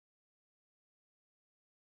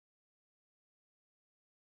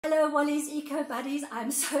Hello Wally's Eco Buddies, I'm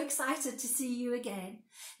so excited to see you again.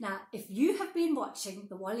 Now, if you have been watching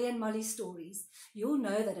the Wally and Molly stories, you'll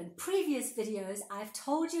know that in previous videos I've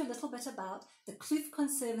told you a little bit about the Kloof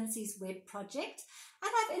Conservancy's web project,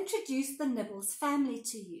 and I've introduced the Nibbles family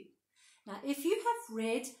to you. Now, if you have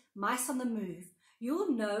read Mice on the Move,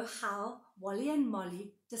 you'll know how Wally and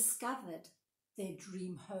Molly discovered their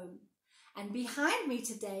dream home. And behind me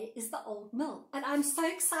today is the old mill, and I'm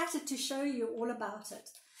so excited to show you all about it.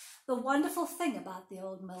 The wonderful thing about the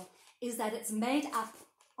old mill is that it's made up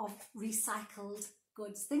of recycled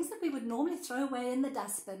goods. Things that we would normally throw away in the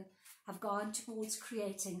dustbin have gone towards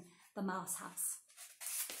creating the mouse house.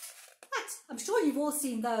 But I'm sure you've all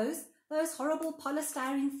seen those horrible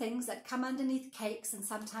polystyrene things that come underneath cakes and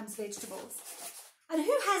sometimes vegetables. And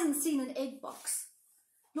who hasn't seen an egg box?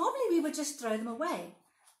 Normally we would just throw them away,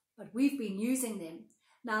 but we've been using them.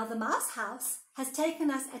 Now, the mouse house has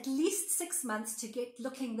taken us at least 6 months to get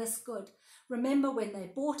looking this good. Remember when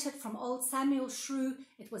they bought it from old Samuel Shrew,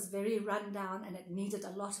 it was very run down and it needed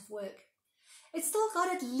a lot of work. It's still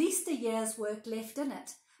got at least a year's work left in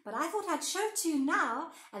it, but I thought I'd show it to you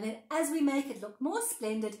now, and then as we make it look more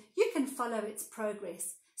splendid, you can follow its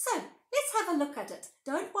progress. So let's have a look at it.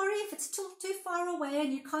 Don't worry if it's too far away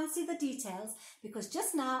and you can't see the details, because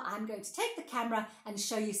just now I'm going to take the camera and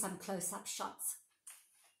show you some close-up shots.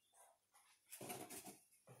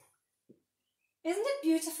 Isn't it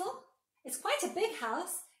beautiful? It's quite a big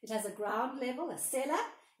house. It has a ground level, a cellar,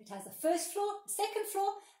 it has a first floor, second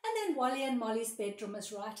floor, and then Wally and Molly's bedroom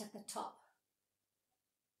is right at the top.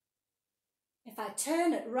 If I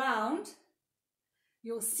turn it round,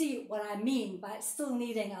 you'll see what I mean by it still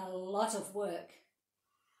needing a lot of work.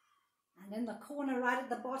 And in the corner right at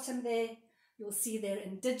the bottom there, you'll see their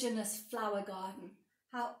indigenous flower garden.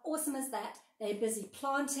 How awesome is that? They're busy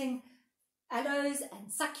planting aloes and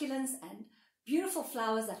succulents and beautiful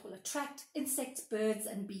flowers that will attract insects, birds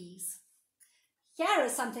and bees. Here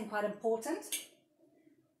is something quite important.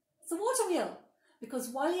 It's a water wheel, because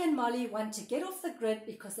Wally and Molly want to get off the grid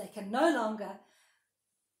because they can no longer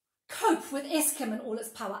cope with Eskom and all its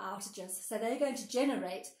power outages. So they're going to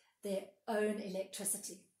generate their own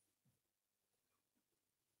electricity.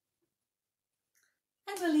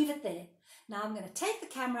 And we'll leave it there. Now I'm going to take the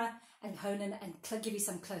camera and hone in and give you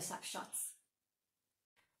some close-up shots.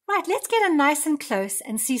 Right, let's get in nice and close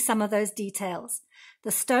and see some of those details.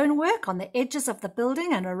 The stonework on the edges of the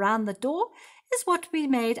building and around the door is what we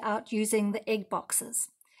made out using the egg boxes.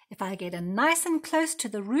 If I get in nice and close to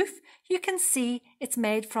the roof, you can see it's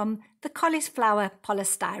made from the cauliflower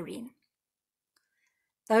polystyrene.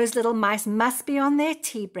 Those little mice must be on their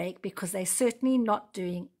tea break because they're certainly not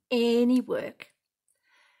doing any work.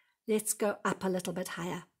 Let's go up a little bit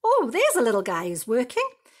higher. Oh, there's a little guy who's working.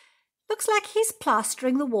 Looks like he's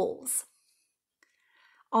plastering the walls.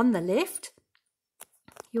 On the left,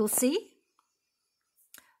 you'll see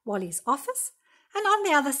Wally's office, and on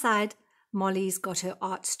the other side, Molly's got her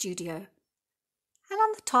art studio. And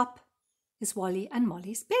on the top is Wally and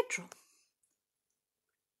Molly's bedroom.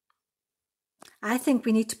 I think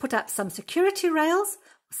we need to put up some security rails,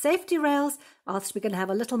 safety rails, or else we're going to have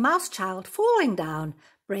a little mouse child falling down,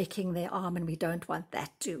 breaking their arm, and we don't want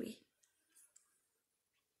that, do we?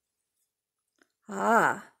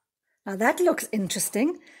 Ah, now that looks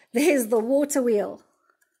interesting. There's the water wheel.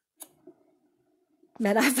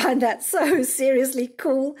 Man, I find that so seriously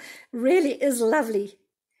cool. Really is lovely.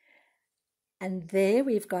 And there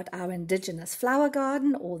we've got our indigenous flower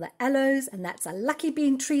garden, or the aloes, and that's a lucky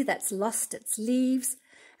bean tree that's lost its leaves,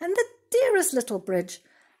 and the dearest little bridge.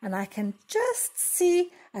 And I can just see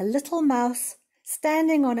a little mouse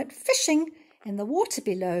standing on it, fishing in the water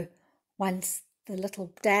below once the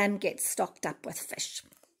little dam gets stocked up with fish.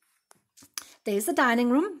 There's the dining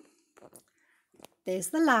room. There's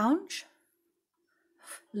the lounge.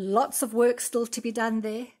 Lots of work still to be done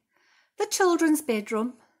there. The children's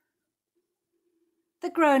bedroom. The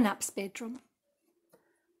grown-ups' bedroom,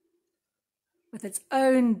 with its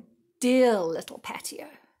own dear little patio.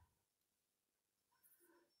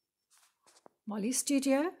 Molly's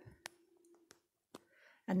studio.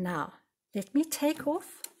 And now, let me take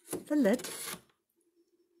off the lid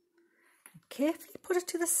and carefully put it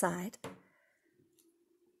to the side.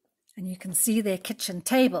 And you can see their kitchen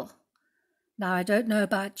table. Now, I don't know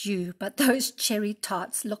about you, but those cherry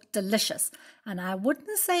tarts look delicious, and I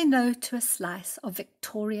wouldn't say no to a slice of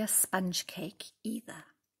Victoria sponge cake either.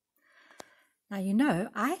 Now, you know,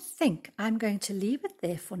 I think I'm going to leave it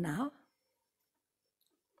there for now.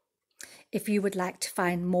 If you would like to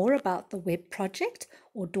find more about the web project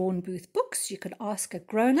or Dawn Booth books, you can ask a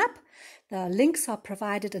grown-up. The links are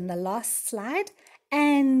provided in the last slide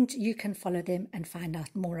and you can follow them and find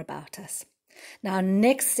out more about us. Now,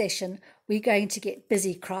 next session, we're going to get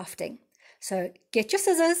busy crafting. So get your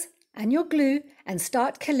scissors and your glue and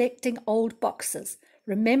start collecting old boxes.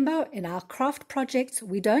 Remember, in our craft projects,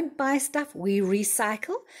 we don't buy stuff, we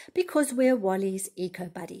recycle because we're Wally's Eco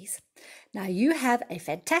Buddies. Now, you have a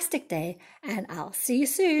fantastic day and I'll see you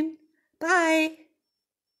soon. Bye.